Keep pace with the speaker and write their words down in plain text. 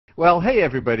Well, hey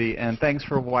everybody, and thanks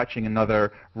for watching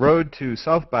another Road to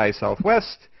South by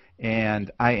Southwest.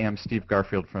 And I am Steve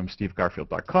Garfield from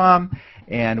stevegarfield.com,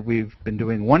 and we've been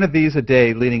doing one of these a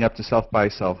day leading up to South by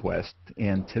Southwest.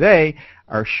 And today,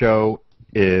 our show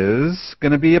is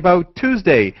going to be about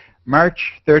Tuesday,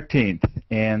 March 13th.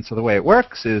 And so the way it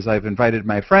works is I've invited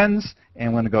my friends, and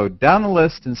I'm going to go down the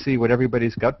list and see what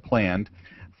everybody's got planned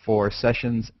for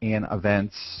sessions and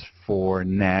events for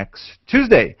next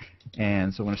Tuesday.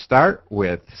 And so I'm going to start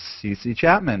with CC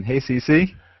Chapman. Hey,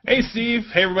 CC. Hey, Steve.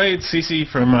 Hey, everybody. It's CC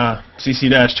from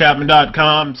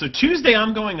cc-chapman.com. So Tuesday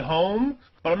I'm going home,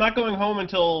 but I'm not going home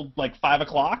until like 5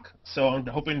 o'clock, so I'm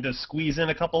hoping to squeeze in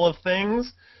a couple of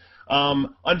things.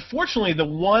 Unfortunately, the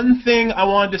one thing I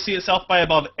wanted to see at South by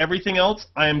above everything else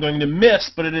I am going to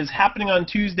miss, but it is happening on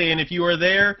Tuesday, and if you are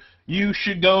there, you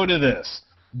should go to this.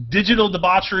 Digital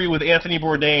Debauchery with Anthony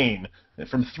Bourdain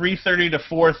from 3:30 to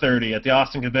 4:30 at the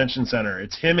Austin Convention Center.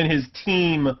 It's him and his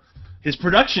team, his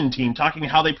production team, talking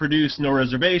how they produce No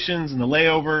Reservations and The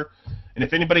Layover. And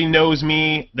if anybody knows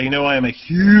me, they know I am a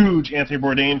huge Anthony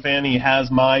Bourdain fan. He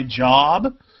has my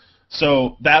job.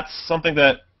 So that's something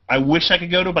that I wish I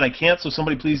could go to, but I can't, so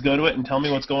somebody please go to it and tell me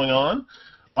what's going on.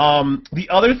 The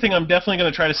other thing I'm definitely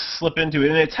going to try to slip into,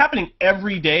 and it's happening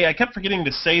every day. I kept forgetting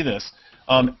to say this.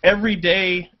 Every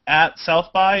day at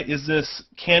South by is this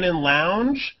Canon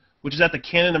Lounge, which is at the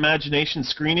Canon Imagination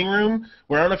Screening Room,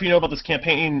 where I don't know if you know about this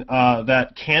campaign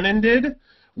that Canon did,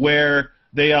 where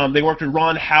they worked with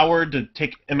Ron Howard to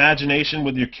take imagination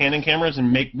with your Canon cameras and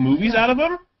make movies out of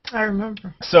them. I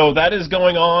remember. So that is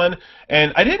going on,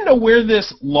 and I didn't know where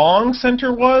this Long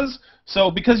Center was,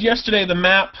 so because yesterday the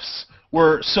maps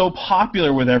were so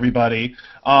popular with everybody,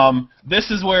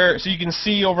 this is where, so you can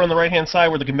see over on the right-hand side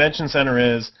where the convention center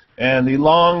is, and the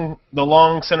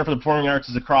Long Center for the Performing Arts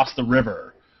is across the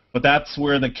river. But that's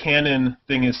where the Canon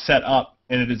thing is set up,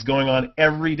 and it is going on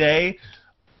every day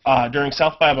during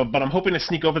South by, but I'm hoping to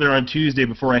sneak over there on Tuesday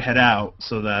before I head out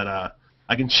so that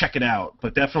I can check it out.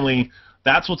 But definitely,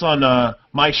 that's what's on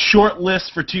my short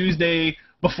list for Tuesday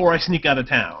before I sneak out of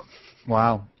town.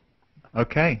 Wow.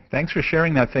 Okay. Thanks for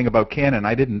sharing that thing about Canon.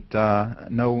 I didn't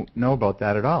know about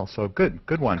that at all. So good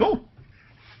one. Cool.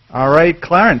 All right,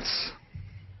 Clarence.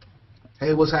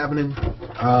 Hey, what's happening?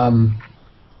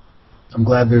 I'm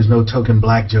glad there's no token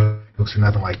black jokes or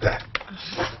nothing like that.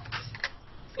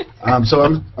 So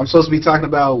I'm supposed to be talking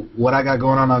about what I got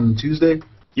going on Tuesday.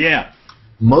 Yeah.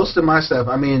 Most of my stuff.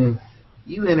 I mean,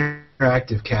 you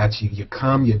interactive cats. You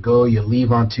come, you go, you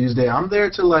leave on Tuesday. I'm there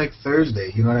till like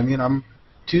Thursday. You know what I mean?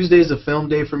 Tuesday's a film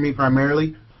day for me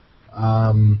primarily.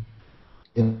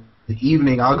 In the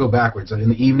evening, I'll go backwards. In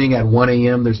the evening at 1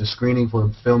 a.m., there's a screening for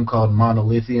a film called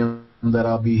Monolithium that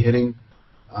I'll be hitting.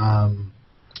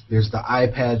 There's the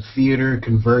iPad Theater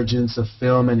Convergence of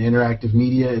Film and Interactive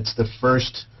Media. It's the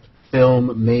first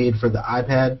film made for the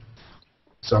iPad,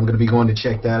 so I'm going to be going to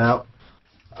check that out.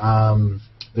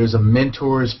 There's a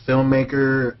Mentors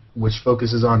Filmmaker, which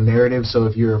focuses on narrative, so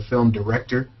if you're a film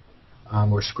director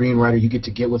or screenwriter, you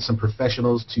get with some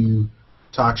professionals to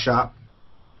talk shop,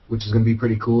 which is going to be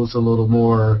pretty cool. It's a little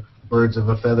more birds of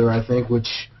a feather, I think,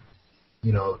 which,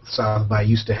 you know, South by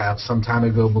used to have some time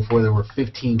ago before there were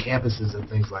 15 campuses and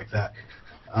things like that.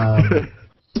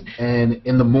 And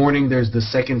in the morning, there's the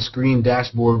second screen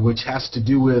dashboard, which has to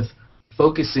do with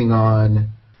focusing on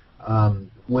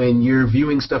when you're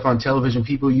viewing stuff on television,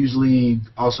 people usually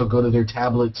also go to their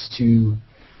tablets to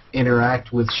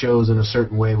interact with shows in a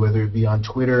certain way, whether it be on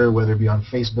Twitter, whether it be on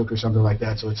Facebook or something like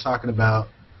that. So it's talking about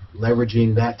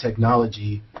leveraging that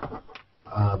technology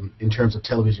in terms of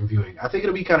television viewing. I think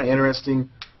it'll be kind of interesting,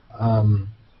 and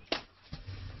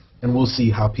we'll see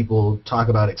how people talk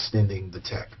about extending the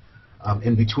tech.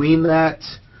 In between that,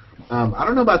 I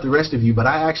don't know about the rest of you, but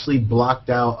I actually blocked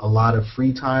out a lot of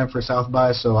free time for South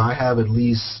by, so I have at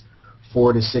least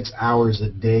 4 to 6 hours a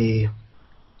day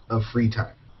of free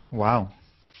time. Wow.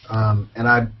 And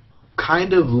I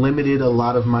kind of limited a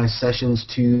lot of my sessions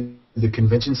to the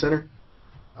convention center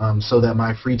so that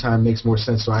my free time makes more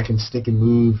sense, so I can stick and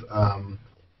move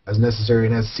as necessary.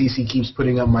 And as CC keeps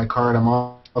putting up my card, I'm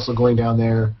also going down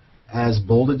there as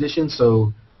Bold Edition,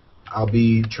 so I'll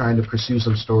be trying to pursue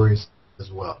some stories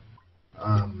as well.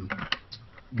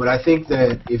 But I think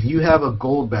that if you have a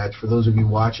gold badge, for those of you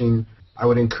watching, I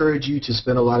would encourage you to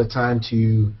spend a lot of time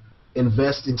to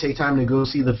invest and take time to go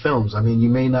see the films. I mean, you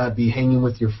may not be hanging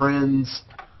with your friends,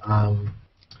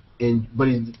 but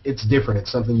it's different.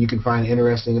 It's something you can find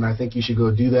interesting, and I think you should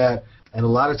go do that. And a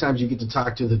lot of times you get to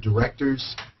talk to the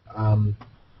directors.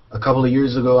 A couple of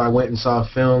years ago, I went and saw a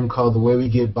film called The Way We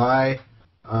Get By,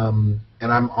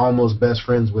 and I'm almost best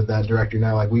friends with that director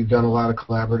now. Like, we've done a lot of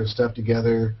collaborative stuff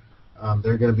together.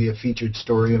 They're going to be a featured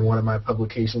story in one of my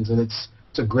publications, and it's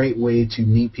a great way to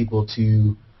meet people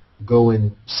to go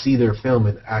and see their film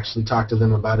and actually talk to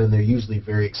them about it, and they're usually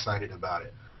very excited about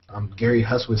it. Gary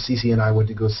Huss with Cece and I went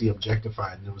to go see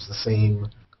Objectified, and it was the same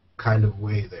kind of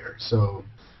way there. So,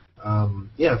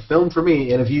 yeah, film for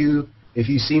me. And if you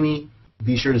see me,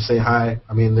 be sure to say hi.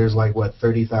 I mean, there's like,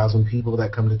 30,000 people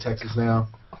that come to Texas now.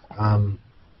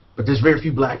 But there's very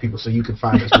few black people, so you can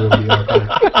find us where we are.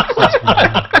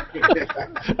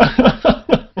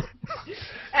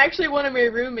 Actually, one of my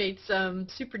roommates,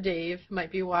 Super Dave,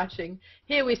 might be watching.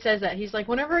 He always says that. He's like,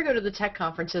 whenever I go to the tech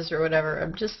conferences or whatever,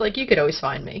 I'm just like, you could always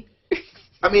find me.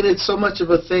 I mean, it's so much of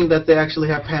a thing that they actually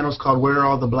have panels called Where Are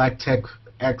All the Black Tech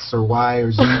X or Y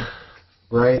or Z,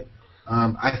 right?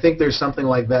 I think there's something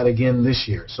like that again this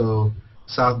year. So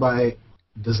South by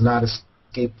does not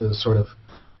escape the sort of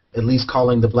at least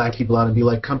calling the black people out and be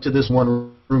like, come to this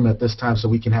one room at this time so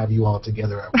we can have you all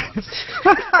together at once.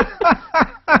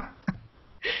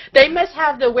 They must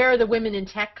have the Where Are the Women in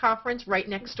Tech conference right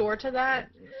next door to that.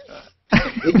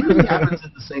 It usually happens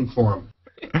in the same forum.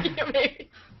 Yeah, maybe.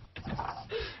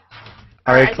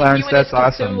 All right, Clarence, that's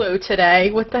awesome. Cthulhu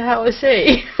today. What the hell is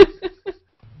he?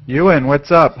 Ewan, what's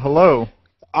up? Hello.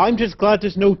 I'm just glad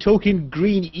there's no token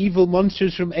green evil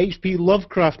monsters from H.P.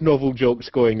 Lovecraft novel jokes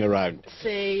going around.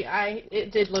 See,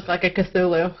 it did look like a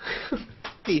Cthulhu.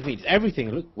 It's everything.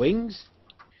 Look, wings,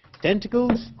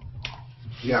 tentacles.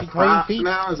 You got props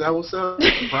now? Is that what's up?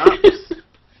 Props?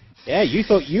 Yeah, you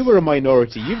thought you were a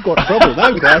minority. You've got trouble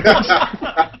now, Clarence.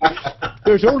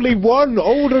 There's only one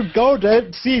older god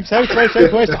at South by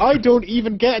Southwest. I don't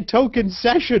even get a token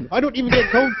session. I don't even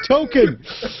get a token.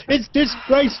 It's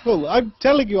disgraceful. I'm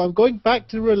telling you, I'm going back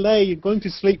to Relay and going to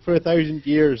sleep for 1,000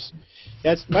 years.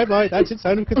 Yes, bye-bye. That's it.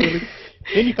 Sound of Cthulhu.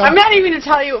 I'm not even going to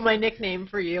tell you what my nickname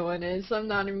for Ewan is. I'm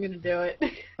not even going to do it.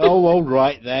 Oh, all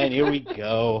right then. Here we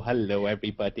go. Hello,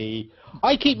 everybody.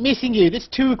 I keep missing you. This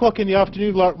 2 o'clock in the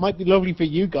afternoon lark might be lovely for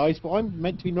you guys, but I'm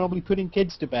meant to be normally putting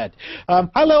kids to bed.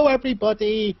 Hello,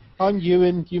 everybody. I'm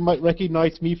Ewan. You might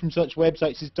recognize me from such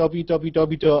websites as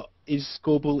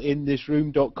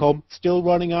www.isscobleinThisroom.com. Still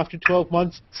running after 12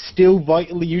 months. Still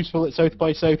vitally useful at South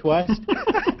by Southwest.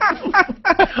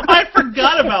 I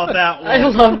forgot about that one. I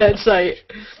love that site.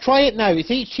 Try it now. It's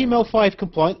HTML5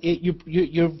 compliant.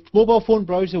 Your mobile phone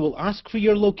browser will ask for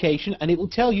your location, and it will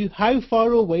tell you how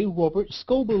far away Robert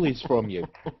Scoble is from you.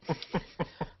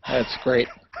 That's great.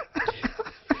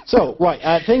 So,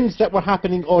 right, things that were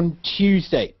happening on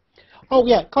Tuesday. Oh,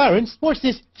 yeah, Clarence, what's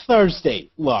this Thursday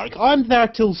lark? I'm there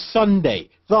till Sunday,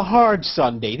 the hard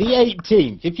Sunday, the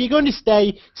 18th. If you're going to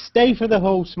stay for the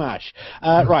whole smash.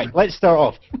 Right, let's start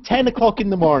off. 10 o'clock in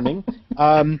the morning.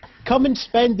 Come and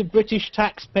spend the British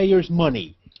taxpayers'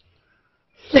 money.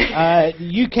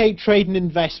 The UK Trade and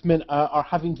Investment are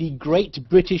having the Great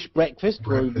British Breakfast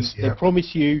where they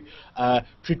promise you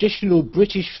traditional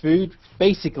British food.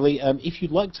 Basically, if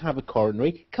you'd like to have a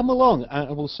coronary, come along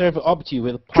and we'll serve it up to you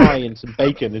with a pie and some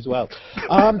bacon as well.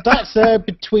 That's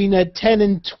between 10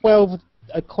 and 12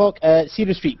 o'clock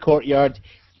Cedar Street Courtyard,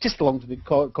 just along to the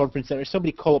conference centre.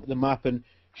 Somebody call up the map and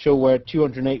show where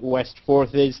 208 West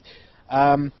 4th is.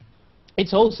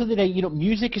 It's also the day,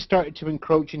 music has started to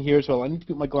encroach in here as well. I need to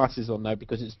put my glasses on now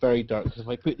because it's very dark. Because if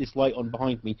I put this light on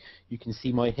behind me, you can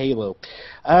see my halo.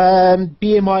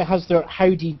 BMI has their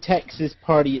Howdy Texas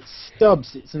party at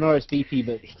Stubbs. It's an RSVP,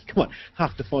 but come on,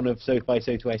 half the fun of South by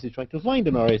Southwest is trying to find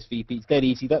an RSVP. It's dead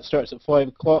easy. That starts at 5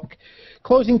 o'clock.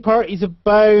 Closing parties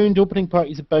abound. Opening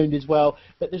parties abound as well.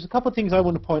 But there's a couple of things I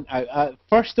want to point out.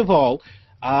 First of all,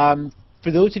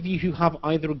 for those of you who have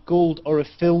either a gold or a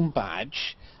film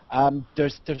badge,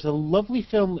 there's a lovely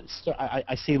film,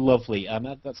 I say lovely,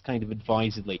 that's kind of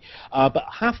advisedly, but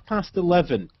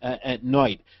 11:30 at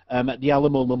night at the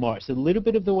Alamo Lamar. It's a little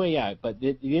bit of the way out, but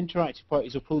the interactive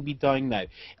parties will probably be dying now.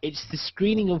 It's the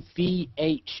screening of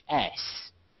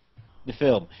VHS, the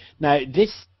film. Now,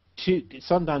 this took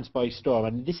Sundance by storm,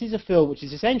 and this is a film which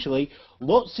is essentially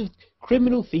lots of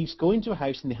criminal thieves go into a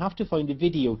house and they have to find a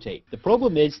videotape. The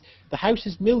problem is the house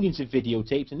has millions of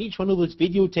videotapes, and each one of those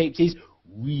videotapes is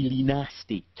really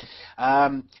nasty.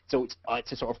 So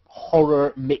it's a sort of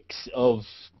horror mix of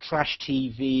trash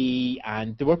TV,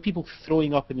 and there were people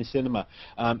throwing up in the cinema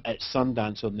at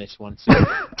Sundance on this one.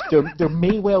 So there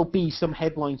may well be some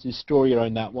headlines and story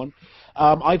around that one.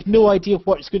 I've no idea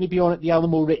what's going to be on at the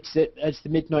Alamo Ritz as the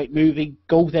midnight movie.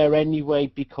 Go there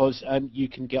anyway because you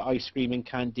can get ice cream and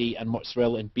candy and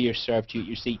mozzarella and beer served to you at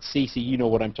your seat. Cece, you know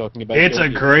what I'm talking about. It's a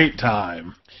great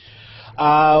time.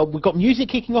 We've got music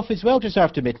kicking off as well just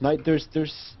after midnight. There's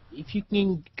if you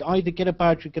can either get a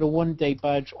badge or get a one-day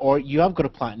badge, or you have got a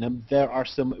platinum, there are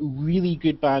some really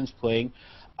good bands playing.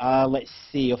 Let's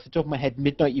see, off the top of my head,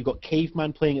 midnight you've got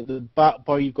Caveman playing at the Bat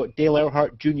Bar, you've got Dale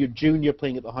Earnhardt Jr.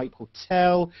 playing at the Hype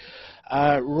Hotel.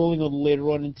 Rolling on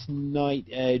later on tonight,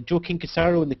 Joe King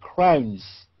Casaro and the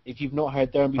Crowns. If you've not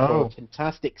heard them before,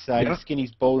 fantastic sound. Yeah.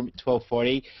 Skinny's Ballroom at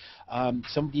 12:40.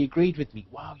 Somebody agreed with me.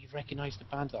 Wow, you've recognised the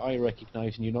band that I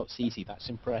recognise and you're not CC. That's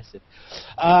impressive.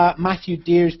 Matthew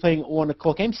Deere's playing at 1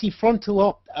 o'clock. MC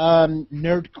Frontalot,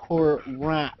 Nerdcore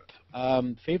Rap.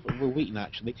 Favourite of the week,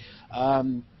 actually.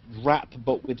 Rap,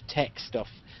 but with tech stuff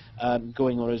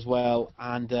going on as well.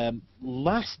 And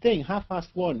last thing,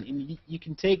 1:30. And you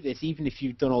can take this even if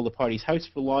you've done all the parties. House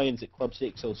for Lions at Club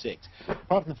 606.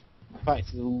 Apart from the fact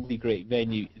it's a really great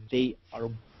venue, they are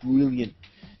brilliant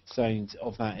sounds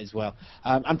of that as well.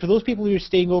 And for those people who are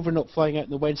staying over, not flying out on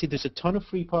the Wednesday, there's a ton of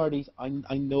free parties. I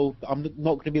know I'm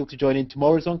not going to be able to join in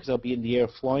tomorrow's on because I'll be in the air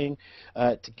flying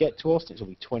to get to Austin. It's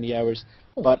only 20 hours.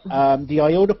 But the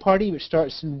IOTA party, which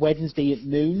starts on Wednesday at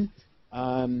noon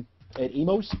at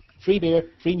Emo's, free beer,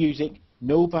 free music,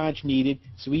 no badge needed.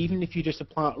 So even if you're just a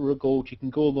platinum or a gold, you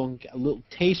can go along, get a little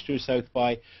taster of South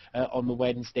by on the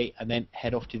Wednesday, and then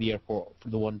head off to the airport for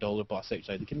the $1 bus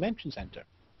outside the convention centre.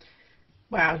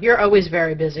 Wow, you're always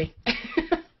very busy.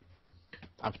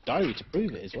 I've a diary to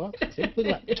prove it as well.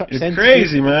 It's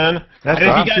crazy, man. That's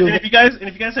And if you guys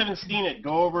haven't seen it,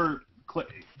 go over to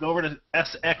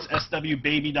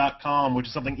SXSWbaby.com, which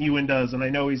is something Ewan does, and I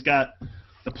know he's got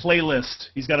the playlist.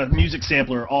 He's got a music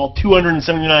sampler, all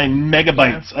 279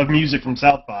 megabytes of music from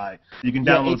South by. You can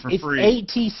download for free.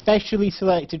 It's 80 specially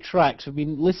selected tracks. We've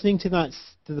been listening to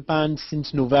the band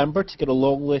since November to get a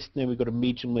long list. Now we've got a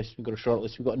medium list, we've got a short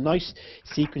list. We've got a nice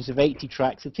sequence of 80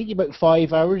 tracks. It'll take you about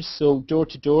 5 hours, so door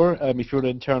to door, if you're an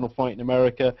internal flight in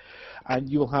America, and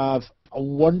you'll have a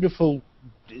wonderful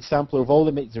sampler of all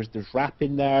the mix. There's rap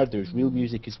in there, there's real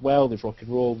music as well, there's rock and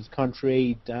roll, there's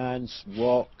country, dance,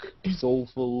 rock,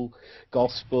 soulful,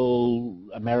 gospel,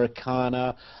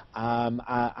 Americana,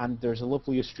 and there's a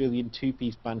lovely Australian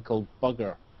two-piece band called Bug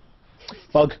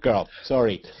Girl,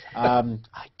 sorry. I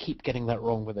keep getting that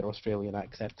wrong with their Australian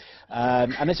accent.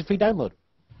 And it's a free download.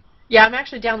 Yeah, I'm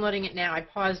actually downloading it now. I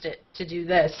paused it to do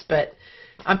this, but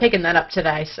I'm picking that up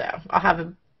today, so I'll have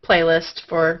a playlist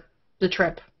for the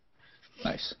trip.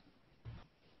 Nice.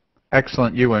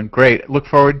 Excellent, Ewan. Great. Look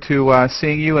forward to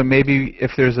seeing you, and maybe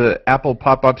if there's an Apple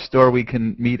pop-up store, we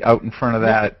can meet out in front of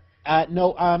that.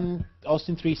 No,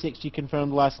 Austin 360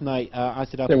 confirmed last night. I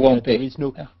said there won't be.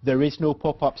 There is no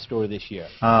pop-up store this year.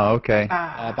 Oh, okay.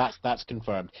 That's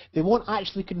confirmed. They won't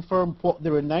actually confirm what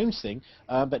they're announcing,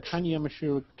 but Tanya, I'm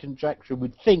sure, conjecture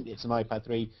would think it's an iPad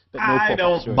 3, but no pop-up store. I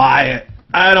don't buy it.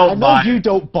 I know you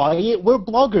don't buy it. We're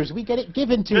bloggers. We get it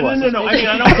given to us. No. I mean,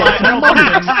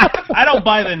 I don't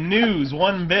buy the news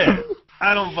one bit.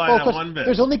 I don't buy that one bit.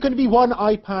 There's only going to be one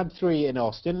iPad 3 in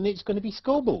Austin, and it's going to be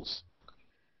Scoble's.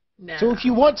 No. So if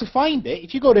you want to find it,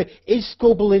 if you go to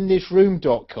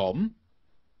isscobleinnithisroom.com.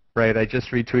 Right, I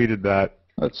just retweeted that.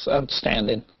 That's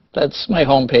outstanding. That's my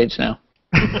homepage now.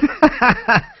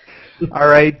 All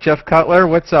right, Jeff Cutler,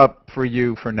 what's up for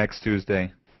you for next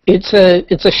Tuesday? It's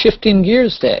a shifting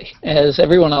gears day, as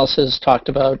everyone else has talked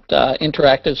about.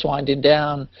 Interactive's winding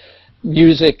down.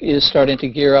 Music is starting to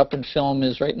gear up, and film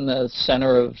is right in the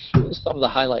center of some of the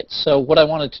highlights. So what I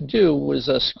wanted to do was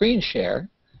a screen share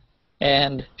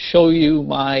and show you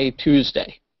my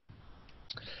Tuesday.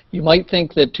 You might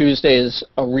think that Tuesday is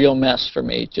a real mess for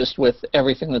me, just with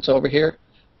everything that's over here,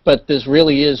 but this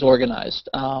really is organized.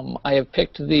 I have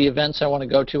picked the events I want to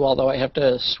go to, although I have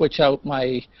to switch out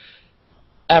my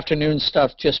afternoon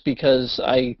stuff just because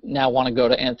I now want to go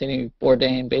to Anthony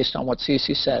Bourdain based on what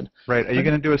Cece said. Right. Are you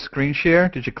going to do a screen share?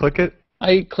 Did you click it?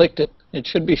 I clicked it. It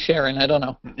should be sharing. I don't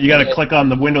know. You got to click on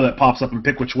the window that pops up and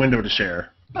pick which window to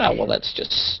share. Oh, well, that's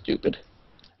just stupid.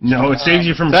 No, it saves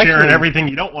you from sharing everything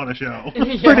you don't want to show.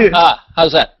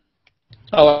 How's that?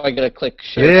 Oh, I got to click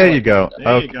share. There you go.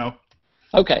 There you go.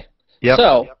 Okay. Yep.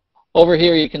 So, over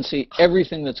here you can see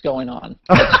everything that's going on.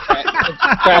 It's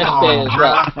trash day as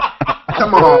well.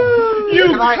 Come on.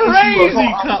 You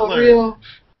crazy Cutler.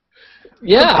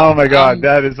 Yeah. Oh my God,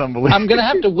 that is unbelievable. I'm going to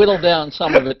have to whittle down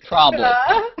some of it, probably.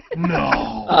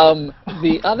 No.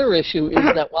 The other issue is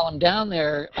that while I'm down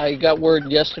there, I got word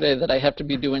yesterday that I have to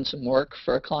be doing some work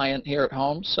for a client here at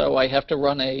home, so I have to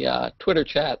run a Twitter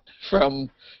chat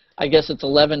from, I guess it's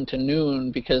 11 to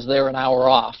noon because they're an hour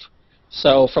off.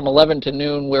 So from 11 to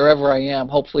noon, wherever I am,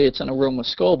 hopefully it's in a room with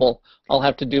Scoble, I'll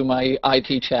have to do my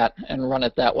IT chat and run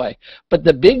it that way. But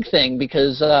the big thing,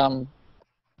 because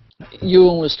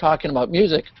Ewan was talking about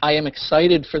music, I am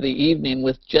excited for the evening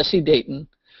with Jesse Dayton,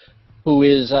 who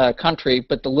is country,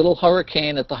 but the Little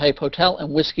Hurricane at the Hype Hotel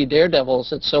and Whiskey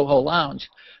Daredevils at Soho Lounge,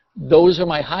 those are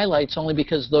my highlights only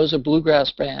because those are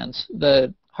bluegrass bands,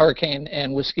 the Hurricane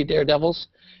and Whiskey Daredevils,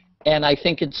 and I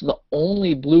think it's the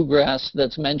only bluegrass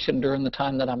that's mentioned during the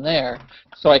time that I'm there,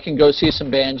 so I can go see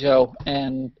some banjo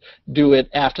and do it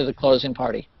after the closing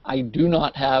party. I do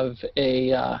not have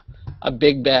a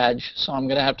big badge, so I'm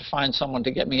going to have to find someone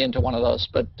to get me into one of those,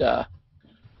 but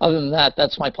other than that,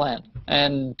 that's my plan.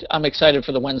 And I'm excited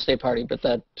for the Wednesday party, but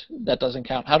that doesn't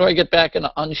count. How do I get back and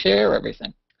unshare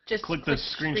everything? Just click the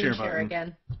screen share button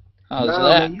again. How's No,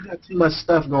 that? man, you got too much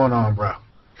stuff going on, bro.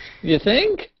 You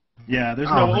think? Yeah, there's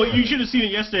Oh, no. Well, man. you should have seen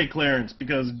it yesterday, Clarence,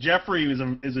 because Jeffrey is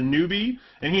a newbie,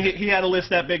 and he had a list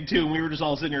that big too, and we were just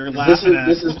all sitting here laughing at.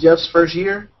 This is Jeff's first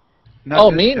year.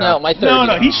 Oh, me? No, my third. No,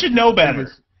 year. he should know better.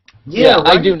 Yeah,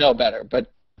 right? I do know better,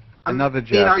 but Another I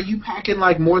mean, Jeff. are you packing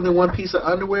like more than one piece of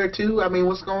underwear too? I mean,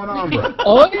 what's going on, bro?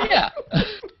 oh yeah.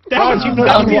 Clarence, you've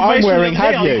not seen what I'm wearing,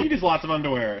 have All you you? need is lots of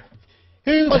underwear.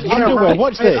 Who wants Yeah, underwear? right.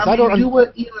 Watch this. I don't. do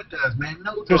what Ewan does, man.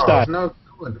 No Just drawers, that. no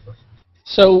underwear.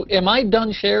 So am I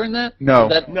done sharing that? No.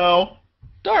 No.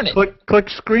 Darn it. Click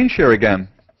screen share again.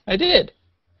 I did.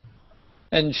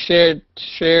 And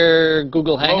share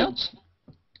Google Hangouts?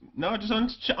 No, just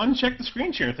uncheck the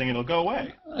screen share thing. It'll go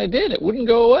away. I did. It wouldn't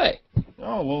go away.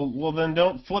 Oh, well then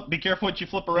don't flip. Be careful what you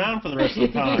flip around for the rest of the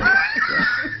time.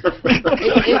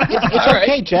 It's All right.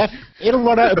 okay, Jeff. It'll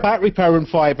run out of battery power in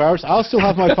 5 hours. I'll still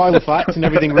have my file of facts and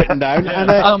everything written down,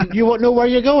 and you won't know where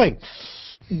you're going.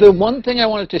 The one thing I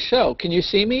wanted to show, can you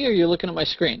see me or are you looking at my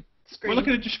screen? We're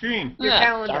looking at your screen. Your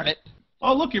calendar. Darn it.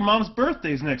 Oh, look, your mom's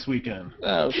birthday's next weekend.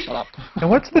 Oh, shut up. And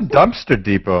what's the dumpster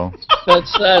depot?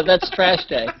 That's trash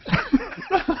day.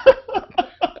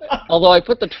 Although I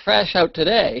put the trash out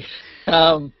today.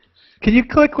 Can you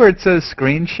click where it says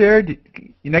screen shared?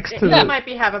 Next to He the... might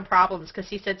be having problems because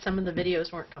he said some of the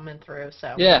videos weren't coming through,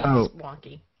 so Yeah. Oh. it's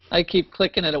wonky. I keep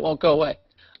clicking and it won't go away.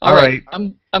 All right.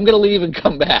 I'm going to leave and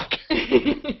come back.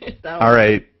 All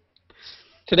right.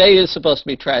 Today is supposed to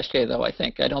be trash day, though, I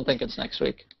think. I don't think it's next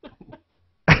week.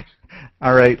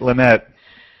 All right, Lynette.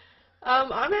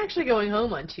 I'm actually going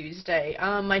home on Tuesday.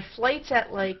 My flight's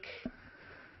at like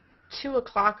 2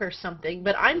 o'clock or something,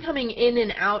 but I'm coming in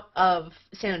and out of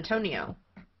San Antonio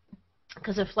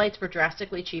because the flights were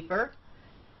drastically cheaper.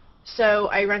 So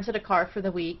I rented a car for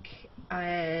the week,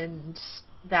 and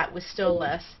that was still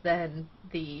less than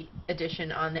the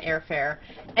addition on the airfare.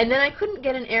 And then I couldn't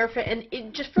get an airfare, and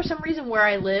it, just for some reason where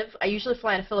I live, I usually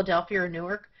fly to Philadelphia or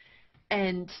Newark,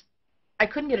 and I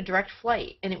couldn't get a direct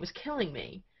flight, and it was killing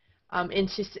me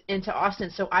into Austin.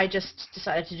 So I just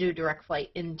decided to do a direct flight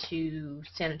into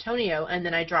San Antonio, and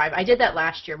then I drive. I did that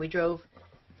last year. We drove,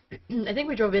 I think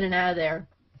we drove in and out of there,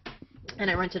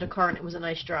 and I rented a car, and it was a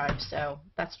nice drive. So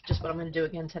that's just what I'm going to do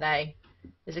again today,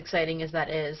 as exciting as that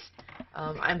is.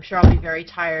 I'm sure I'll be very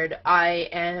tired. I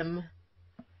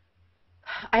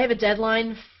have a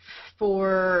deadline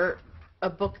for a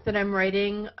book that I'm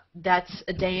writing. That's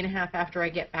a day and a half after I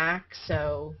get back,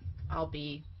 so I'll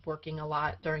be working a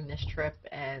lot during this trip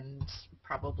and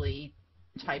probably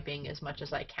typing as much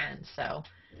as I can. So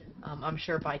I'm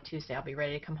sure by Tuesday I'll be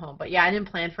ready to come home. But yeah, I didn't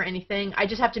plan for anything. I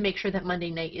just have to make sure that Monday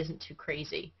night isn't too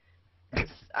crazy, 'cause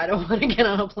I don't want to get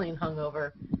on a plane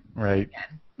hungover Right.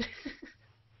 again.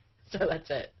 So that's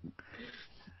it.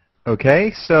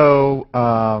 Okay, so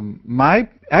so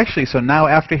now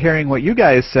after hearing what you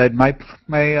guys said, my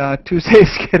Tuesday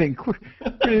is getting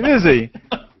pretty busy.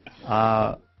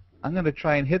 I'm going to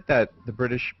try and hit the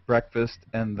British breakfast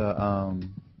and the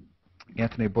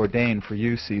Anthony Bourdain for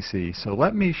you, CC. So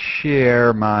let me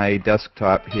share my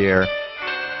desktop here.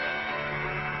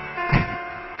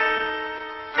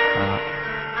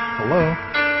 Hello?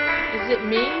 Is it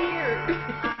me or?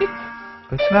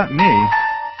 That's not me.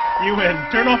 Ewan,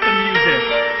 turn off the music.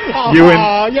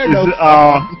 Ewan you're is, no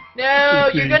No,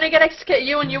 you're gonna get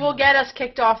you will get us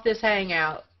kicked off this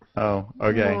hangout. Oh,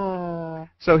 okay.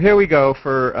 So here we go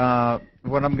for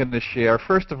what I'm going to share.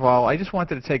 First of all, I just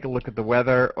wanted to take a look at the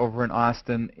weather over in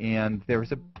Austin, and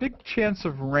there's a big chance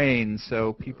of rain,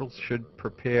 so people should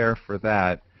prepare for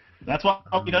that. That's why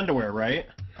I'll need underwear, right?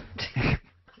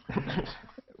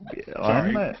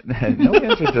 Sorry. No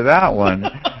answer to that one.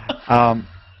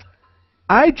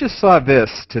 I just saw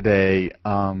this today.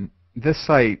 This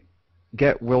site,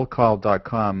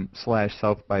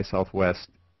 getwillcall.com/South by Southwest.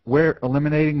 We're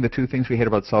eliminating the two things we hate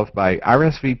about South by,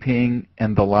 RSVPing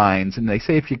and the lines. And they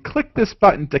say if you click this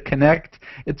button to connect,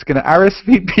 it's going to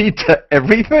RSVP to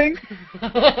everything.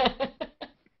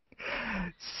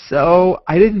 So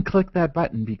I didn't click that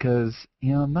button because,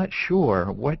 I'm not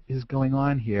sure what is going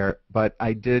on here. But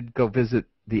I did go visit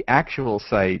the actual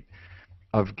site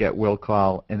Get Will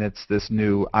Call, and it's this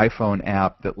new iPhone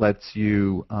app that lets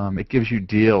you, it gives you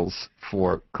deals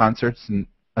for concerts and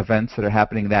events that are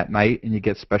happening that night, and you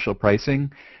get special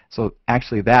pricing. So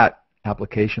actually that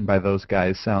application by those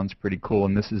guys sounds pretty cool,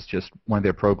 and this is just one of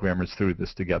their programmers threw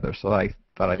this together, so I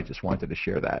thought I just wanted to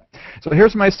share that. So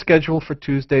here's my schedule for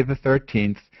Tuesday the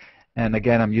 13th. And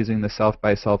again, I'm using the South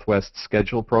by Southwest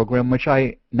schedule program, which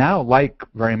I now like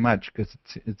very much because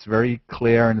it's very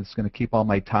clear and it's going to keep all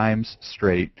my times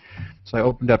straight. So I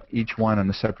opened up each one on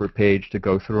a separate page to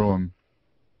go through them.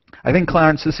 I think,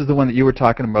 Clarence, this is the one that you were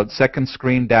talking about, second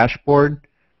screen dashboard.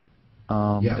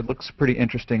 Yeah. It looks pretty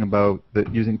interesting about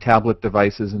using tablet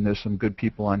devices, and there's some good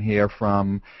people on here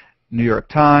from New York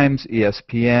Times,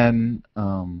 ESPN.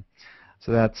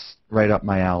 So that's right up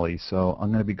my alley. So I'm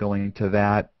going to be going to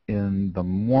that in the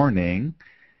morning,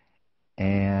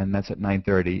 and that's at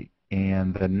 9:30.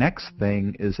 And the next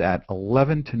thing is at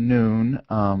 11 to noon.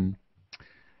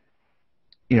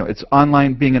 You know, it's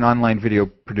online, being an online video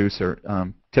producer,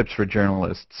 tips for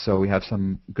journalists. So we have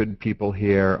some good people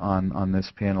here on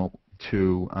this panel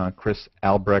too. Chris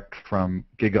Albrecht from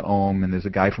GigaOM, and there's a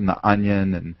guy from The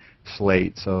Onion and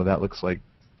Slate. So that looks like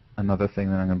another thing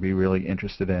that I'm going to be really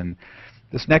interested in.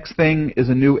 This next thing is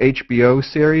a new HBO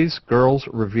series, Girls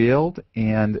Revealed,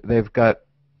 and they've got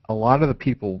a lot of the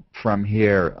people from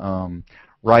here,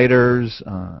 writers,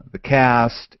 the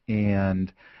cast,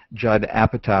 and Judd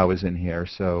Apatow is in here,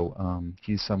 so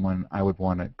he's someone I would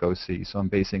want to go see. So I'm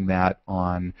basing that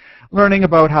on learning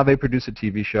about how they produce a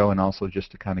TV show and also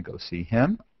just to kind of go see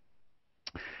him.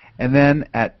 And then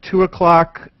at 2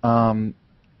 o'clock, the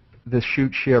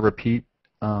Shoot, Share, Repeat.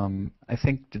 I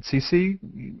think, did CC,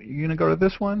 you going to go to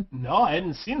this one? No, I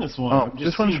hadn't seen this one. Oh, I'm just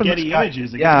this one's from Getty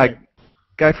Images. Yeah,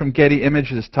 guy from Getty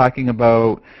Images talking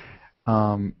about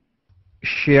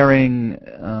sharing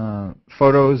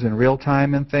photos in real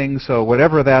time and things. So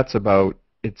whatever that's about,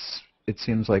 it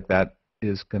seems like that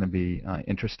is going to be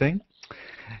interesting.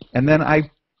 And then I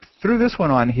threw this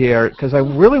one on here because I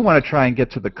really want to try and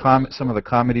get to some of the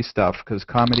comedy stuff, because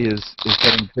comedy is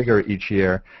getting bigger each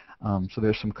year. So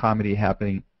there's some comedy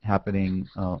happening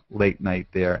late night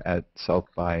there at South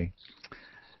by.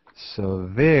 So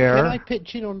there. Can I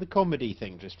pitch in on the comedy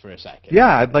thing just for a second?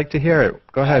 Yeah, I'd like to hear it.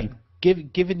 Go ahead.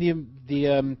 Given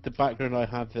the background I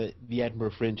have at the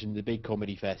Edinburgh Fringe and the big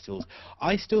comedy festivals,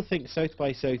 I still think South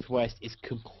by Southwest is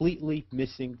completely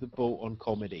missing the boat on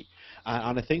comedy,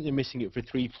 and I think they're missing it for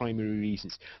three primary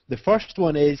reasons. The first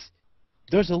one is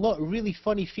there's a lot of really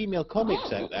funny female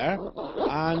comics out there,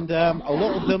 and a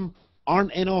lot of them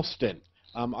aren't in Austin.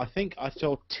 I think I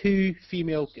saw 2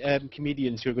 female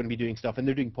comedians who are going to be doing stuff, and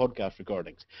they're doing podcast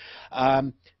recordings.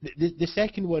 The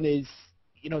second one is,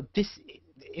 you know,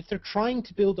 if they're trying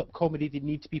to build up comedy, they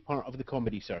need to be part of the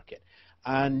comedy circuit,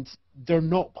 and they're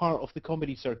not part of the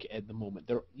comedy circuit at the moment.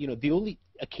 They're, you know, the only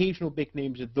occasional big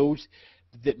names are those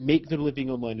that make their living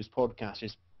online as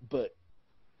podcasters, but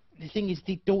the thing is,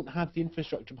 they don't have the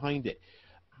infrastructure behind it.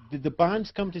 The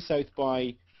bands come to South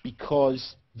by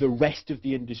because the rest of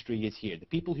the industry is here. The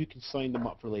people who can sign them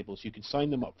up for labels, who can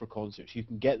sign them up for concerts, who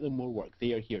can get them more work,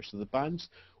 they are here. So the bands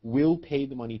will pay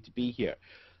the money to be here.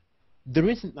 There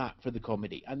isn't that for the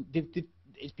comedy, and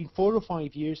it's been 4 or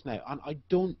 5 years now, and I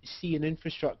don't see an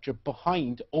infrastructure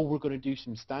behind, oh, we're going to do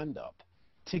some stand-up,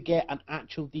 to get an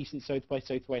actual decent South by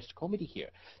Southwest comedy here.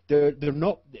 They're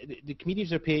not, the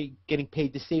comedians are getting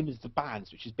paid the same as the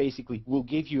bands, which is basically, we'll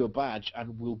give you a badge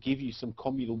and we'll give you some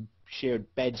communal shared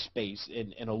bed space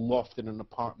in a loft in an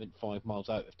apartment 5 miles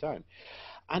out of town.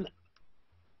 And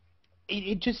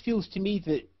it just feels to me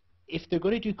that if they're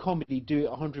going to do comedy, do it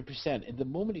 100%. At the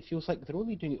moment, it feels like they're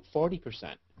only doing it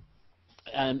 40%.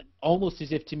 And almost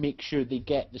as if to make sure they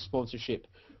get the sponsorship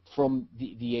from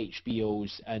the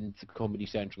HBOs and the Comedy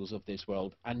Centrals of this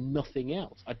world, and nothing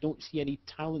else. I don't see any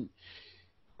talent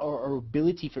or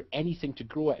ability for anything to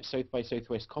grow out of South by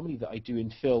Southwest comedy that I do in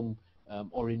film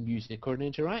or in music or in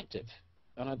interactive.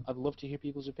 And I'd love to hear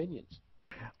people's opinions.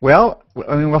 Well,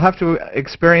 I mean, we'll have to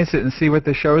experience it and see what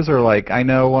the shows are like. I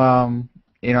know,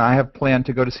 you know, I have planned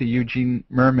to go to see Eugene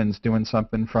Merman's doing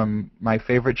something from my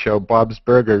favorite show, Bob's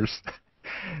Burgers.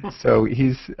 So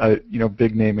he's a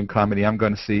big name in comedy I'm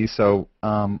going to see. So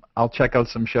I'll check out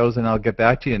some shows and I'll get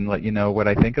back to you and let you know what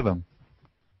I think of them.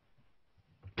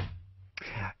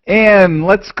 And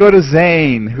let's go to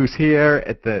Zane, who's here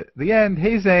at the end.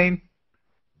 Hey, Zane.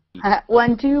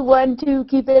 1, 2, 1, 2.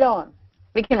 Keep it on.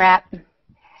 We can rap.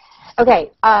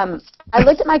 Okay. I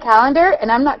looked at my calendar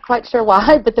and I'm not quite sure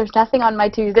why, but there's nothing on my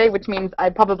Tuesday, which means I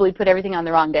probably put everything on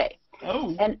the wrong day.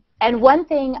 Oh. And one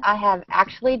thing I have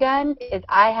actually done is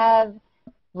I have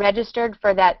registered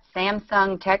for that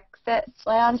Samsung Tech Set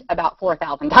Lounge about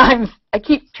 4,000 times. I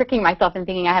keep tricking myself and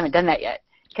thinking I haven't done that yet.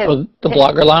 Oh, the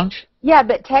Blogger Lounge? Yeah,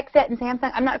 but TechSet and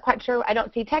Samsung, I'm not quite sure. I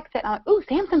don't see TechSet. I'm like, ooh,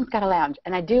 Samsung's got a lounge.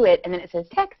 And I do it, and then it says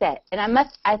TechSet. And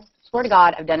I swear to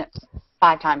God, I've done it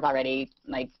 5 times already,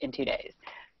 like, in 2 days.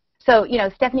 So, you know,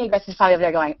 Stephanie Agress is probably over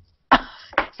there going,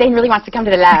 Zane really wants to come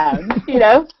to the lounge, you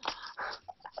know?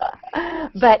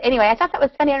 But anyway, I thought that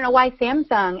was funny. I don't know why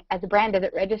Samsung, as a brand,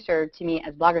 doesn't register to me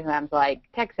as Bloggers Lounge like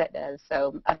TechSet does.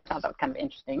 So I thought that was kind of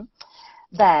interesting.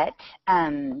 But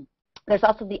there's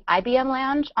also the IBM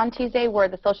Lounge on Tuesday where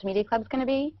the Social Media Club's going to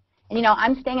be. And, you know,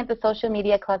 I'm staying at the Social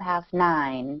Media Clubhouse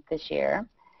 9 this year.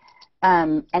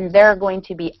 And they're going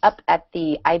to be up at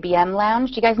the IBM Lounge.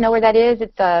 Do you guys know where that is?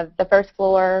 It's the first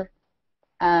floor,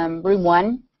 room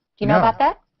 1. Do you know about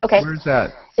that? Okay. Where's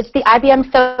that? It's the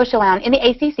IBM Social Lounge in the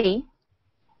ACC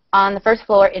on the first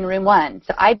floor in room 1.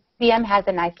 So IBM has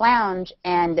a nice lounge,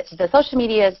 and the Social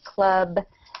Media Club,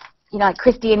 you know, like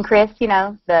Christy and Chris, you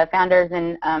know, the founders,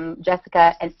 and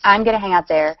Jessica, and I'm going to hang out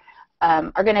there,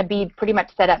 are going to be pretty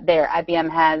much set up there. IBM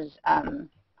has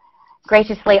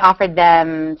graciously offered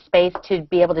them space to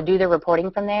be able to do their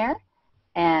reporting from there,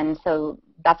 and so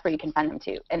that's where you can find them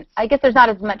too. And I guess there's not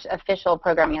as much official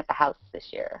programming at the house this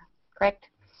year, correct?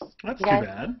 That's too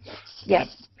bad.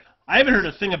 Yes. I haven't heard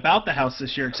a thing about the house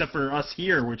this year except for us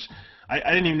here, which I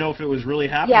didn't even know if it was really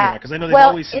happening because I know they've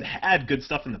always had good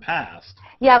stuff in the past.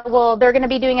 Yeah, well, they're going to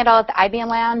be doing it all at the IBM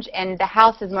Lounge, and the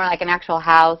house is more like an actual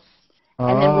house.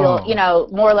 And then we'll, you know,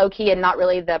 more low-key and not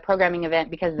really the programming event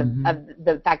because of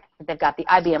the fact that they've got the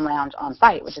IBM Lounge on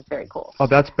site, which is very cool. Oh,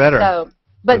 that's better. So,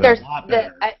 but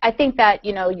I think that,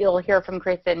 you know, you'll hear from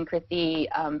Chris and Christy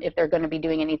if they're going to be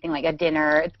doing anything like a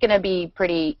dinner. It's going to be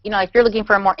pretty, you know, if you're looking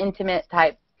for a more intimate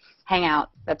type hangout,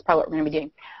 that's probably what we're going to be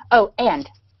doing. Oh, and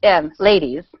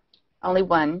ladies, only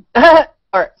one,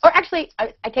 or actually,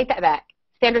 I take that back.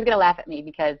 Sandra's going to laugh at me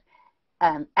because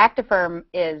Actifirm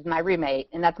is my roommate,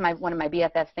 and that's one of my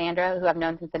BFFs, Sandra, who I've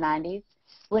known since the 90s.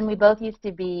 When we both used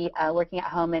to be working at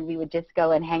home, and we would just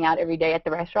go and hang out every day at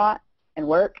the restaurant and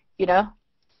work, you know.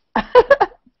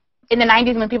 In the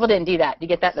 90s when people didn't do that. Do you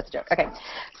get that? That's a joke. Okay.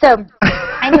 So,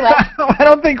 anyway. I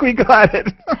don't think we got it.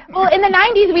 Well, in the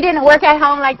 90s we didn't work at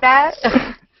home like that.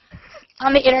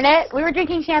 On the internet. We were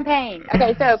drinking champagne.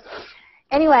 Okay, so,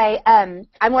 anyway, I'm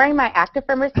wearing my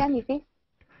Actifirm wristband, you see?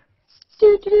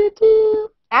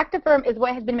 Actifirm is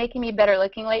what has been making me better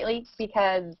looking lately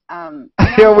because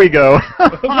here we go.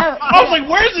 I was like,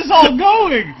 where's this all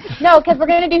going? No, because we're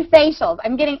going to do facials.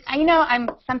 I'm getting, you know, I'm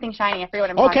something shiny. I forget what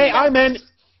I'm talking about. Okay, I'm in.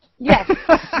 Yes,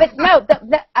 but no,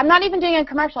 I'm not even doing a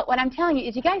commercial. What I'm telling you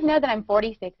is you guys know that I'm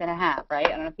 46 and a half, right? I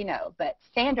don't know if you know, but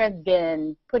Sandra's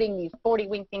been putting these 40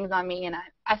 wing things on me, and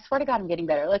I swear to God I'm getting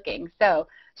better looking. So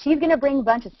she's going to bring a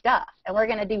bunch of stuff, and we're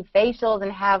going to do facials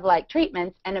and have, like,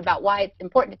 treatments and about why it's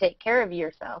important to take care of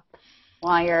yourself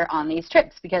while you're on these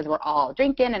trips because we're all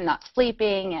drinking and not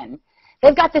sleeping. And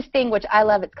they've got this thing, which I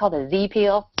love. It's called a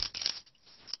Z-Peel.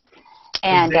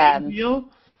 And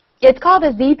it's called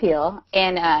a Z-Peel,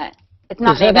 and it's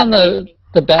not. Is that on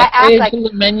the back page of the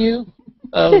menu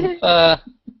of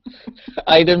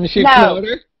items you can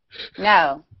order?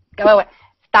 No. Go away.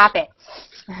 Stop it.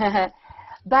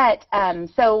 But,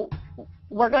 so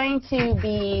we're going to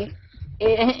be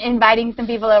inviting some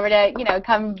people over to, you know,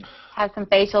 come have some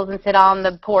facials and sit on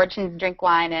the porch and drink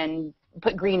wine and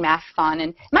put green masks on.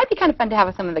 And it might be kind of fun to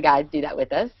have some of the guys do that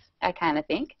with us, I kind of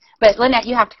think. But, Lynette,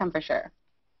 you have to come for sure.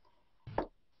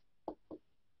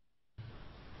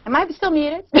 Am I still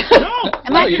muted? No,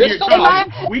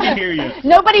 we can hear you.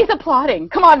 Nobody's applauding.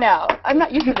 Come on now. I'm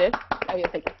not used to this. Oh, you'll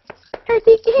take it.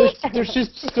 There's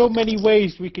just so many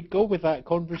ways we could go with that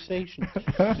conversation.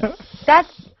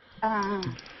 That's,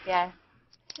 yeah.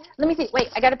 Let me see. Wait,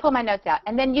 I got to pull my notes out.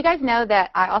 And then you guys know that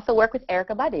I also work with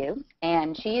Erykah Badu,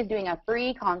 and she is doing a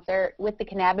free concert with the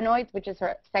Cannabinoids, which is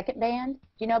her second band. Do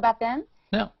you know about them?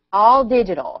 No. All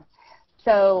digital.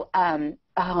 So,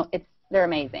 they're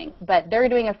amazing. But they're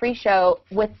doing a free show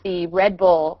with the Red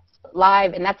Bull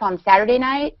Live, and that's on Saturday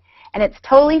night. And it's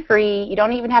totally free. You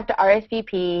don't even have to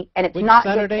RSVP. And it's not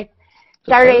Saturday?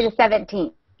 Saturday the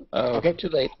 17th. Oh, okay, too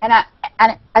late. And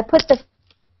I put the,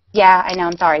 yeah, I know,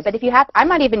 I'm sorry. But if you have, I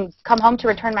might even come home to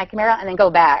return my Camaro and then go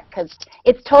back because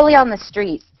it's totally on the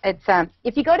street. It's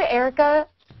if you go to Erykah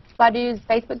Badu's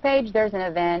Facebook page, there's an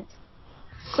event.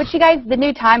 Which you guys, the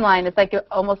new timeline, it's like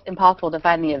almost impossible to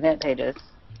find the event pages.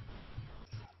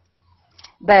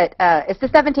 But it's the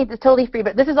 17th. It's totally free.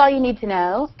 But this is all you need to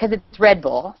know because it's Red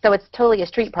Bull. So it's totally a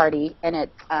street party. And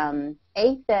it's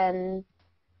 8th and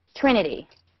Trinity.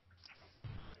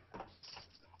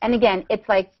 And, again, it's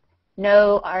like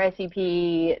no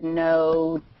RSVP,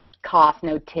 no cost,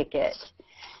 no ticket.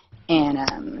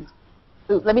 And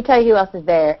let me tell you who else is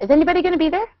there. Is anybody going to be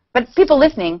there? But people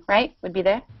listening, right, would be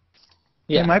there?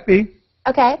 Yeah. It might be.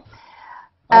 Okay.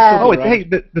 Hey,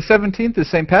 the 17th is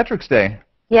St. Patrick's Day.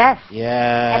 Yes.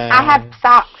 Yeah. And I have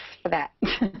socks for that.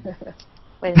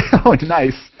 Oh,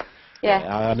 nice.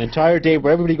 Yeah. An entire day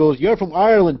where everybody goes, "You're from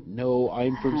Ireland." No,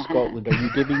 I'm from Scotland. Are you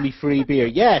giving me free beer?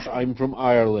 Yes, I'm from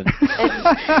Ireland.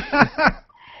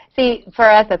 See, for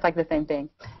us, that's like the same thing.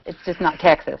 It's just not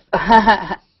Texas.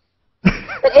 But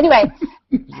anyway,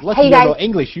 Lucky you're not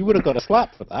English. You would have got a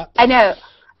slap for that. I know.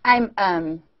 I'm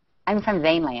from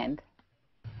Zaneland.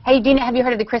 Hey, have you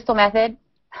heard of the Crystal Method?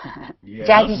 Yes.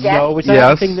 Jazzy Jeff? No, was that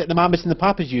the thing that the Mamas and the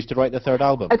Papas used to write the third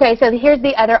album? Okay, so here's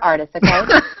the other artist, okay?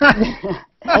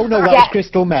 Oh, no, that was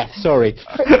Crystal Meth, sorry.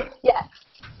 Yes.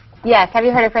 Yes, have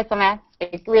you heard of Crystal Meth?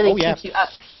 It really keeps you up.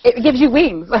 It gives you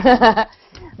wings.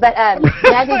 But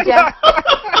Jazzy Jeff...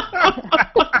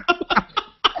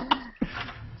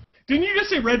 Didn't you just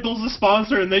say Red Bull's a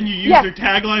sponsor and then you used their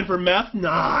tagline for meth?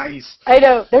 Nice. I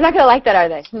know. They're not going to like that, are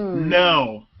they?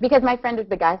 No. Because my friend is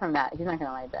the guy from that. He's not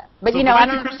going to like that. But so you know, I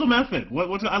don't. The Crystal Method.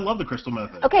 I love the Crystal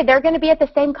Method. Okay, they're going to be at the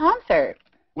same concert.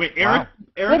 Wait, Erica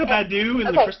Badu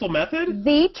and the Crystal Method?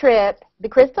 Z-Trip, the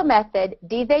Crystal Method,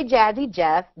 DJ Jazzy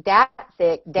Jeff,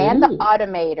 Dapsick, Dan the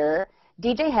Automator,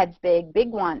 DJ Headspig, Big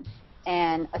One,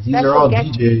 and a special These are all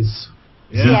guest. DJs.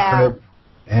 Yeah. Z-Trip,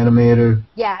 Animator.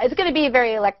 Yeah, it's going to be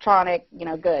very electronic,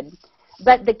 good.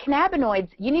 But the cannabinoids,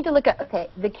 you need to look at,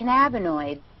 the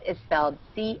cannabinoids is spelled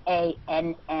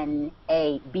Cannabinoids.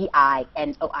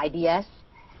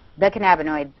 The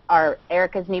cannabinoids are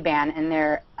Erica's new band, and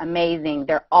they're amazing.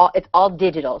 It's all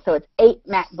digital, so it's 8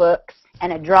 MacBooks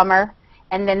and a drummer,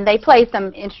 and then they play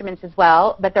some instruments as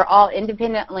well, but they're all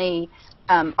independently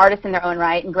artists in their own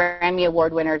right and Grammy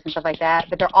Award winners and stuff like that,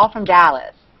 but they're all from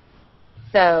Dallas.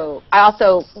 So I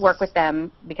also work with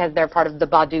them because they're part of the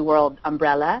Badu World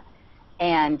umbrella,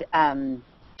 and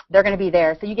they're going to be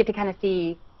there. So you get to kind of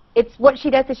see. It's what she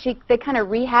does is they kind of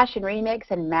rehash and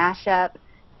remix and mash up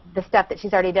the stuff that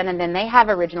she's already done, and then they have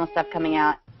original stuff coming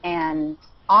out. And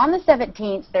on the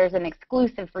 17th, there's an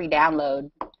exclusive free download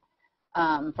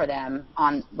for them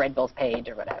on Red Bull's page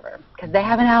or whatever, because they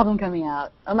have an album coming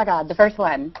out. Oh my God, the first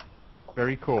one.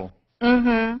 Very cool.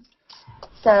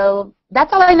 So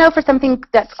that's all I know for something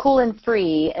that's cool and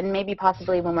free, and maybe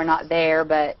possibly when we're not there,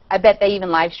 but I bet they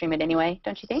even live stream it anyway,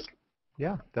 don't you think?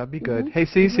 Yeah, that'd be good. Hey,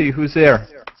 Cece, who's there?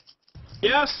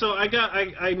 Yeah, so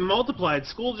I multiplied.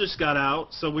 School just got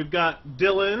out, so we've got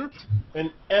Dylan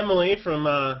and Emily from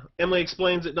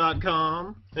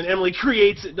EmilyExplains.com and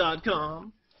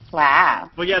EmilyCreatesIt.com.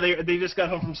 Wow. But yeah, they just got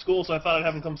home from school, so I thought I'd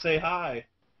have them come say hi.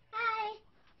 Hi.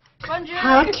 Bonjour.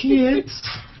 Hi, kids.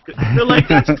 They're like,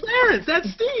 that's Clarence, that's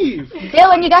Steve.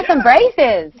 Dylan, you got some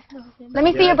braces. Let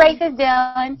me see your braces,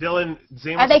 Dylan. Dylan,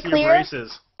 Zane Are they wants to see your clear?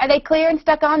 braces. Are they clear and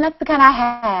stuck on? That's the kind I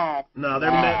had. No,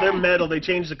 they're metal. They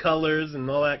change the colors and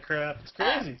all that crap. It's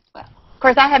crazy. Of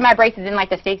course, I had my braces in like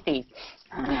the 60s.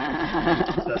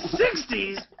 The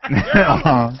 60s?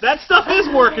 Girl, that stuff is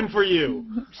working for you.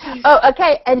 Oh,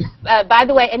 okay. And by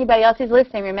the way, anybody else who's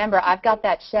listening, remember, I've got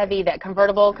that Chevy, that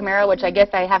convertible Camaro, which I guess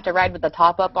I have to ride with the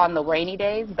top up on the rainy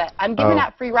days. But I'm giving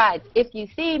out free rides. If you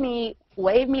see me,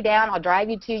 wave me down. I'll drive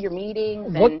you to your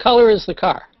meetings. What color is the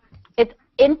car? It's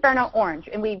Inferno Orange,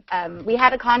 and we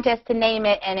had a contest to name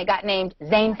it, and it got named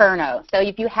Zaneferno. So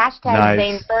if you hashtag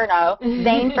Zaneferno,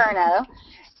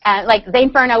 like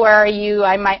Zaneferno, where are you?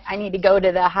 I need to go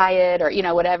to the Hyatt or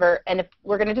whatever. And if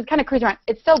we're gonna just kind of cruise around,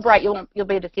 it's so bright you'll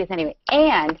be able to see us anyway.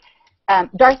 And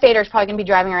Darth Vader's probably gonna be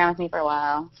driving around with me for a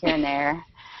while here and there.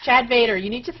 Chad Vader, you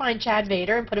need to find Chad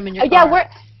Vader and put him in your car. Yeah,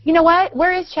 you know what?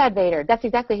 Where is Chad Vader? That's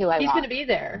exactly who I want. He's going to be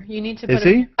there. You need to put him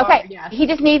in your car. Okay, yes. He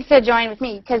just needs to join with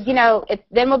me because,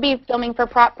 then we'll be filming for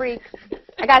Prop Freaks.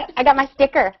 I got my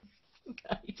sticker.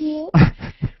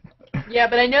 Yeah,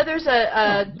 but I know there's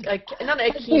not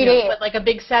a keynote, but like a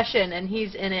big session, and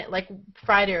he's in it like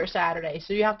Friday or Saturday.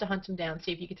 So you have to hunt him down,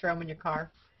 see if you can throw him in your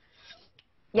car.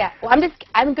 Yeah, well,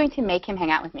 I'm going to make him hang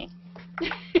out with me.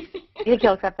 You think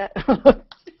he'll accept that?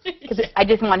 Because I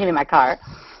just want him in my car.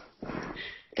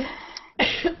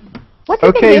 What's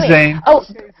okay, Zane. Oh,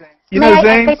 Zane.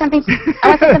 I say something? I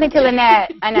want to say something to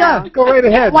Lynette. I know. Yeah, go right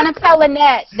ahead. I want to tell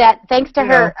Lynette that thanks to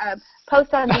her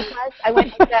post on D+, I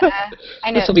went to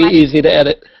I know. This will be easy to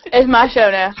edit. It's my show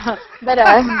now. But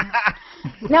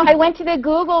no, I went to the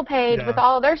Google page with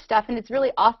all of their stuff, and it's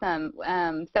really awesome.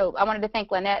 So I wanted to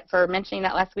thank Lynette for mentioning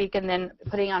that last week and then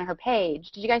putting it on her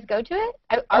page. Did you guys go to it?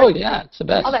 Yeah, it's the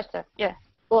best. All that stuff, yeah.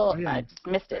 Well, I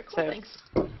missed it, cool, so. thanks.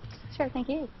 Sure, thank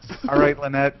you. All right,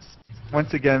 Lynette.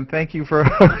 Once again, thank you for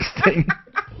hosting.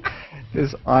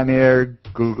 is on air,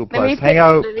 Google Let me Plus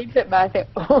Hangout, Let me put my thing.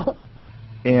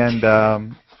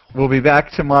 and we'll be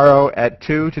back tomorrow at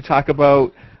 2 to talk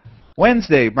about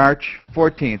Wednesday, March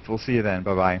 14th. We'll see you then.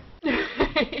 Bye-bye.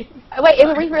 Wait,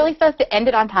 were we really supposed to end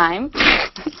it on time?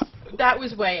 That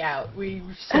was way out. We.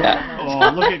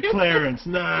 Oh, look at Clarence.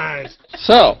 Nice.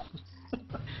 So,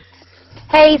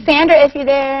 Hey, Sandra, if you're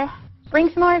there, bring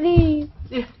some more of these.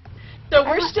 So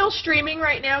we're still streaming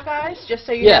right now, guys. Just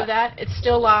so you Yeah. know that it's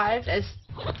still live as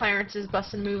Clarence is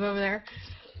busting move over there.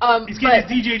 He's getting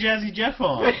his DJ Jazzy Jeff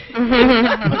on.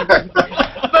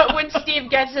 But when Steve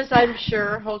gets this, I'm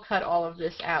sure he'll cut all of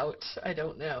this out. I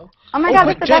don't know. Oh my God,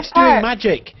 what's the Jeff's best doing part?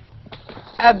 magic.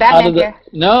 Batman here.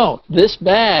 no, this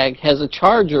bag has a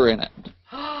charger in it.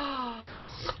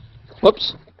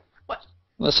 Whoops. What?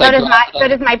 Unless So I does dropped so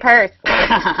does my purse.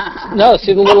 No,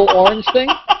 see the little orange thing?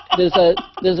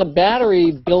 There's a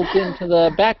battery built into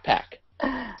the backpack.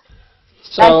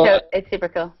 So It's super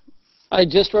cool. I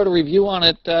just wrote a review on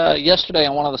it yesterday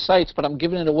on one of the sites, but I'm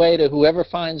giving it away to whoever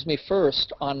finds me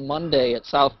first on Monday at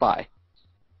South by.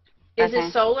 Is Okay.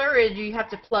 it solar, or do you have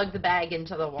to plug the bag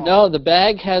into the wall? No, the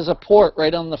bag has a port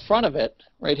right on the front of it,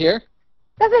 right here,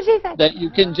 That's what she said. that you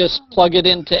can just plug it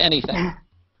into anything.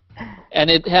 And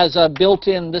it has a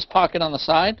built-in, this pocket on the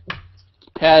side,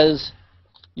 has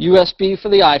USB for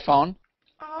the iPhone,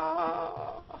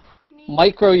 Oh, neat.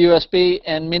 micro USB,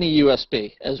 and mini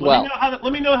USB as well.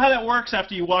 Let me know how that works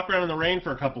after you walk around in the rain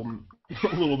for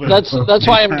a little bit. That's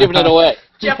why I'm giving it away.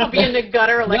 Jeff will be in the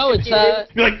gutter No, it's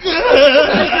electrocuted. You're like,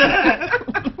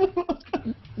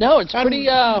 no, it's pretty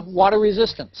water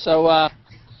resistant. So I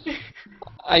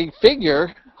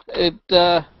figure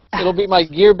it'll be my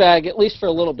gear bag at least for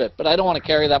a little bit, but I don't want to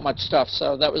carry that much stuff.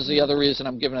 So that was the other reason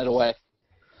I'm giving it away.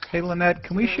 Hey, Lynette,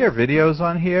 can we share videos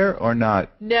on here or not?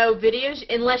 No videos,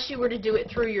 unless you were to do it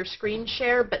through your screen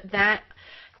share, but that,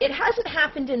 it hasn't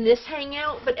happened in this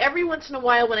Hangout, but every once in a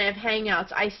while when I have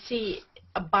Hangouts, I see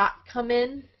a bot come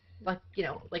in, like, you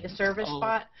know, like a service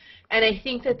bot, and I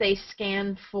think that they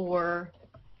scan for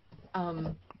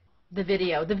the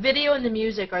video. The video and the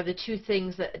music are the two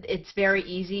things that it's very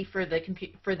easy for the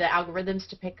for the algorithms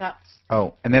to pick up.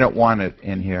 Oh, and they don't want it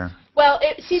in here. Well,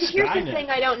 here's the Skynet. thing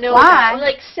I don't know Why? about.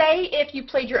 Like, say if you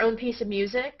played your own piece of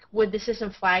music, would the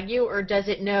system flag you, or does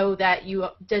it know that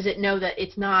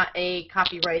it's not a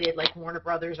copyrighted, like Warner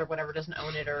Brothers or whatever doesn't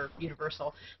own it, or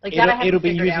Universal? Like that, I haven't It'll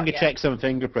be figured using out a yet. checksum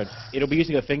fingerprint. It'll be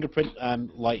using a fingerprint,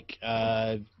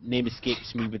 name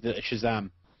escapes me with the Shazam.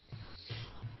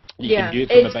 You Yeah, can do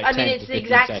it from about 10 to it's the 15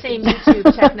 exact seconds. same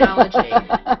YouTube technology.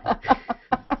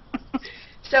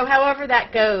 So, however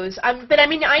that goes, but I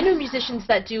mean, I know musicians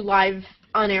that do live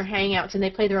on-air hangouts and they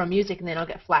play their own music and they don't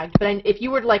get flagged. But if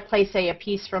you were to like play, say, a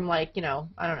piece from like, you know,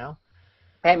 I don't know,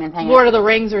 Batman's hanging Lord of the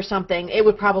Rings or something, it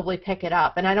would probably pick it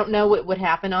up. And I don't know what would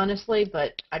happen, honestly,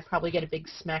 but I'd probably get a big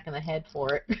smack in the head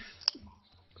for it.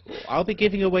 I'll be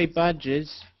giving away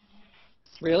badges.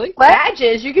 Really? What?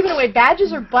 Badges? You're giving away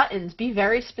badges or buttons? Be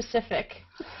very specific.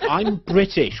 I'm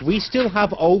British. We still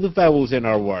have all the vowels in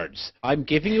our words. I'm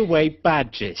giving away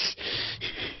badges.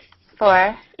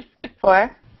 For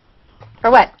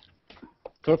what?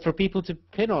 For people to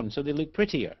pin on so they look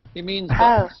prettier. He means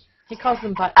Oh. He calls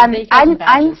them buttons. He calls them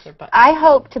badges. They're buttons.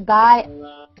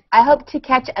 I hope to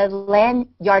catch a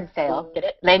lanyard sale. Get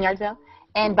it? Lanyard sale,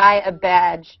 and buy a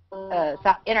badge,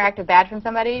 interactive badge from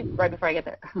somebody right before I get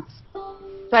there.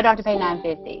 So I don't have to pay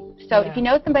 $950. So if you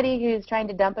know somebody who's trying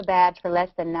to dump a badge for less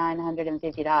than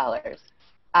 $950,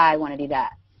 I want to do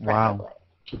that. Wow.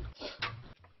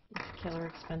 Killer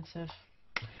expensive.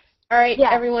 All right,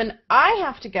 Yeah. everyone. I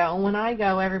have to go. When I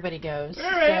go, everybody goes. All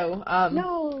right. So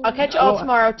No. I'll catch you all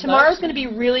tomorrow. Tomorrow's going to be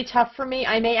really tough for me.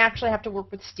 I may actually have to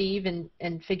work with Steve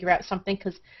and figure out something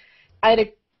because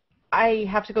I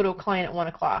have to go to a client at 1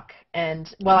 o'clock.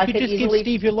 And while I You could could just easily. give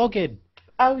Steve your login.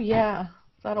 Oh yeah,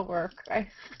 that'll work.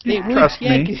 You can trust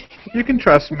me. You can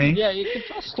trust me. Yeah, you can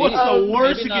trust What's Steve. the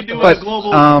worst Maybe you not can the do best. with a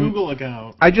global But, Google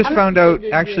account? I just found out,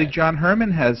 good, actually, yeah. John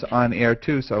Herman has on air,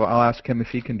 too, so I'll ask him if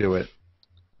he can do it.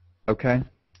 Okay?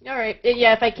 All right.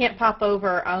 Yeah, if I can't pop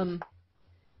over,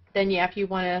 then yeah, if you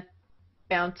want to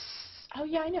bounce. Oh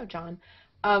yeah, I know John.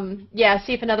 Yeah,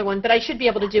 see if another one. But I should be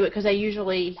able to do it because I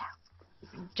usually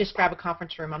just grab a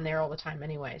conference room. I'm there all the time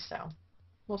anyway, so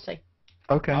we'll see.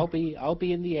 Okay. I'll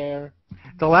be in the air.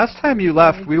 The last time you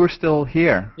left, we were still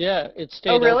here. Yeah, it stayed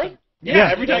Oh really? open.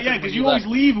 Yeah, every time. Yeah, because When you you always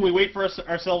left. leave and we wait for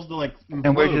ourselves to like implode.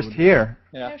 And we're just here.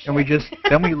 Yeah. And we just,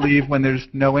 then we leave when there's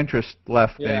no interest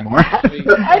left Yeah. anymore. I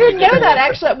didn't know that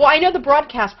actually. Well, I know the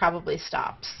broadcast probably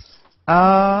stops.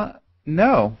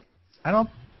 No. I don't,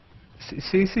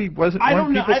 Cece, wasn't, I weren't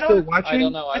don't know. people I still don't- watching? I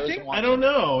don't know. I wasn't think I watching. don't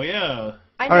know. Yeah.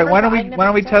 All right, why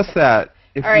don't we test that?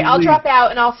 All right, I'll drop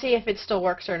out and I'll see if it still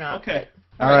works or not. Okay.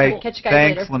 All right. Catch you guys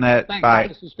Thanks, later. Lynette. Thanks. Bye.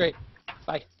 This was great.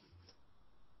 Bye.